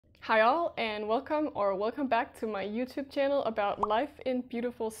Hi all, and welcome back to my YouTube channel about life in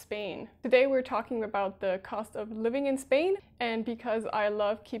beautiful Spain. Today we're talking about the cost of living in Spain, and because I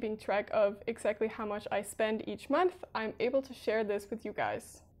love keeping track of exactly how much I spend each month, I'm able to share this with you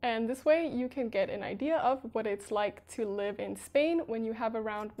guys. And this way you can get an idea of what it's like to live in Spain when you have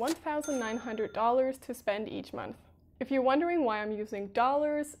around $1,900 to spend each month. If you're wondering why I'm using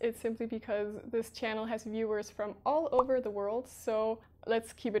dollars, it's simply because this channel has viewers from all over the world, so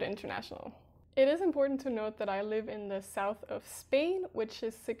let's keep it international. It is important to note that I live in the south of Spain, which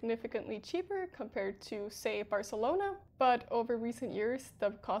is significantly cheaper compared to, say, Barcelona. But over recent years,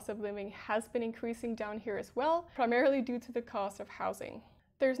 the cost of living has been increasing down here as well, primarily due to the cost of housing.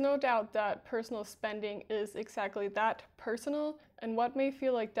 There's no doubt that personal spending is exactly that, personal, and what may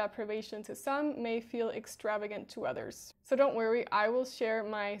feel like deprivation to some may feel extravagant to others. So don't worry, I will share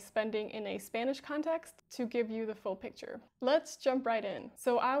my spending in a Spanish context to give you the full picture. Let's jump right in.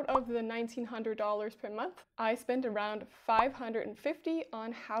 So out of the $1,900 per month, I spend around $550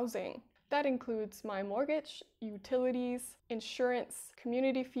 on housing. That includes my mortgage, utilities, insurance,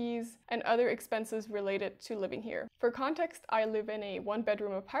 community fees, and other expenses related to living here. For context, I live in a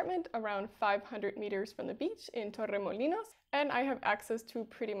one-bedroom apartment around 500 meters from the beach in Torremolinos, and I have access to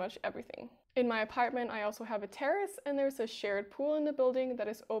pretty much everything. In my apartment, I also have a terrace, and there's a shared pool in the building that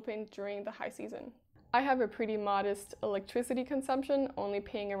is open during the high season. I have a pretty modest electricity consumption, only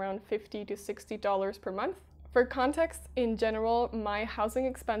paying around $50 to $60 per month. For context, in general, my housing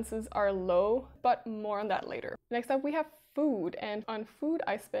expenses are low, but more on that later. Next up, we have food, and on food,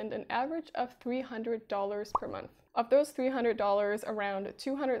 I spend an average of $300 per month. Of those $300, around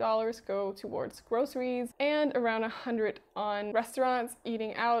 $200 go towards groceries, and around $100 on restaurants,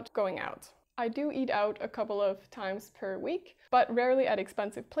 eating out, going out. I do eat out a couple of times per week, but rarely at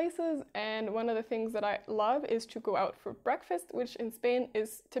expensive places, and one of the things that I love is to go out for breakfast, which in Spain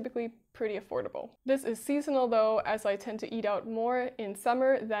is typically pretty affordable. This is seasonal though, as I tend to eat out more in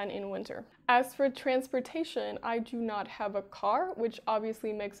summer than in winter. As for transportation, I do not have a car, which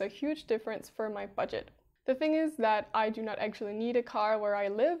obviously makes a huge difference for my budget. The thing is that I do not actually need a car where I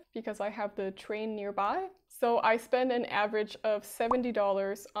live because I have the train nearby. So I spend an average of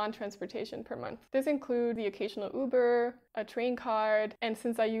 $70 on transportation per month. This includes the occasional Uber, a train card, and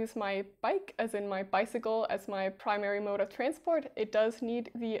since I use my bike, as in my bicycle, as my primary mode of transport, it does need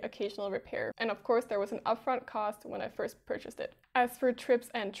the occasional repair. And of course, there was an upfront cost when I first purchased it. As for trips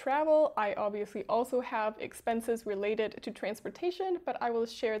and travel, I obviously also have expenses related to transportation, but I will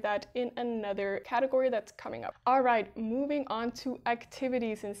share that in another category that's coming up. All right, moving on to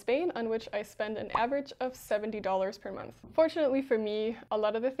activities in Spain, on which I spend an average of $70 per month. Fortunately for me, a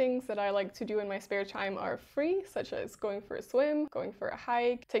lot of the things that I like to do in my spare time are free, such as going for a swim, going for a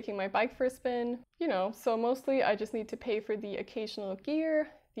hike, taking my bike for a spin, so mostly I just need to pay for the occasional gear,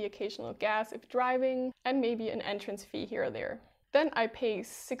 the occasional gas if driving, and maybe an entrance fee here or there. Then I pay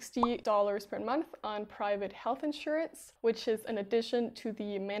 $60 per month on private health insurance, which is an addition to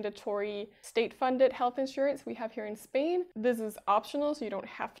the mandatory state-funded health insurance we have here in Spain. This is optional, so you don't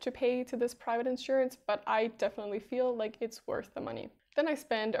have to pay to this private insurance, but I definitely feel like it's worth the money. Then I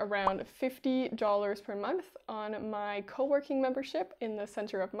spend around $50 per month on my co-working membership in the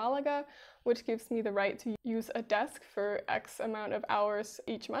center of Malaga, which gives me the right to use a desk for X amount of hours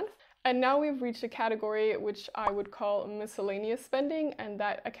each month. And now we've reached a category which I would call miscellaneous spending, and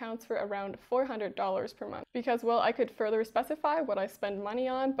that accounts for around $400 per month. Because, well, I could further specify what I spend money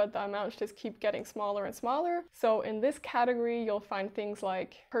on, but the amounts just keep getting smaller and smaller. So in this category, you'll find things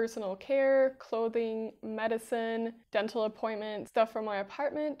like personal care, clothing, medicine, dental appointments, stuff for my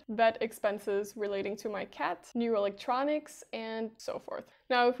apartment, vet expenses relating to my cat, new electronics, and so forth.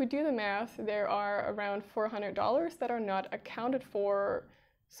 Now, if we do the math, there are around $400 that are not accounted for.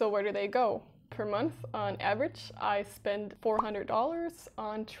 So where do they go? Per month, on average, I spend $400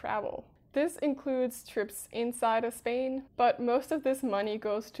 on travel. This includes trips inside of Spain, but most of this money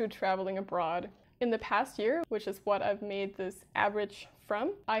goes to traveling abroad. In the past year, which is what I've made this average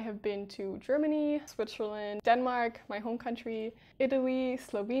from, I have been to Germany, Switzerland, Denmark, my home country, Italy,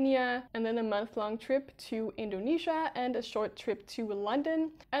 Slovenia, and then a month-long trip to Indonesia and a short trip to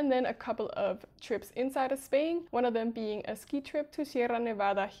London, and then a couple of trips inside of Spain, one of them being a ski trip to Sierra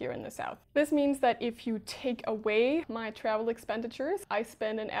Nevada here in the south. This means that if you take away my travel expenditures, I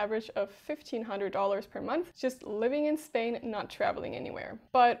spend an average of $1,500 per month just living in Spain, not traveling anywhere.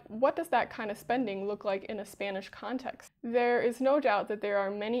 But what does that kind of spending look like in a Spanish context? There is no doubt that there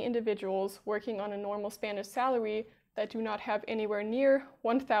are many individuals working on a normal Spanish salary that do not have anywhere near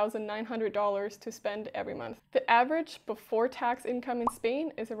 $1,900 to spend every month. The average before tax income in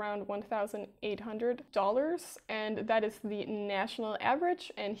Spain is around $1,800, and that is the national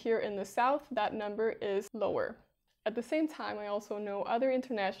average, and here in the south that number is lower. At the same time, I also know other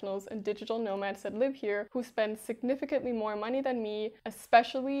internationals and digital nomads that live here who spend significantly more money than me,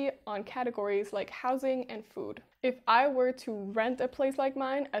 especially on categories like housing and food. If I were to rent a place like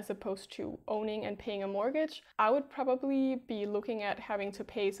mine as opposed to owning and paying a mortgage, I would probably be looking at having to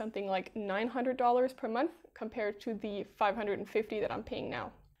pay something like $900 per month compared to the $550 that I'm paying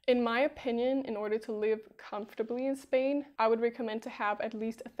now. In my opinion, in order to live comfortably in Spain, I would recommend to have at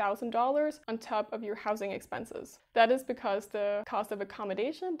least $1,000 on top of your housing expenses. That is because the cost of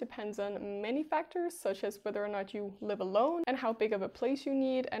accommodation depends on many factors, such as whether or not you live alone and how big of a place you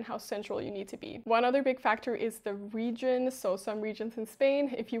need and how central you need to be. One other big factor is the region. So some regions in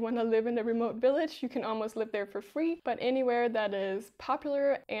Spain, if you want to live in a remote village, you can almost live there for free, but anywhere that is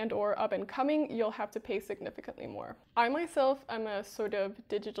popular and or up and coming, you'll have to pay significantly more. I myself am a sort of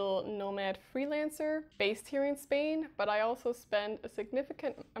digital nomad freelancer based here in Spain, but I also spend a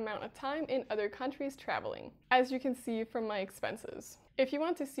significant amount of time in other countries traveling, as you can see from my expenses. If you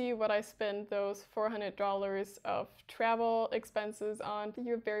want to see what I spend those $400 of travel expenses on,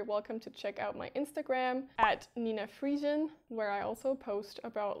 you're very welcome to check out my Instagram at Nina Friesian, where I also post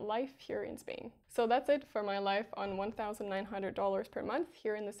about life here in Spain. So that's it for my life on $1,900 per month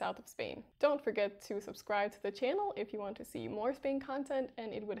here in the south of Spain. Don't forget to subscribe to the channel if you want to see more Spain content,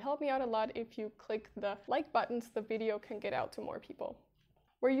 and it would help me out a lot if you click the like button so the video can get out to more people.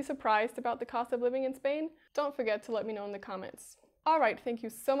 Were you surprised about the cost of living in Spain? Don't forget to let me know in the comments. Alright, thank you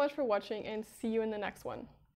so much for watching and see you in the next one.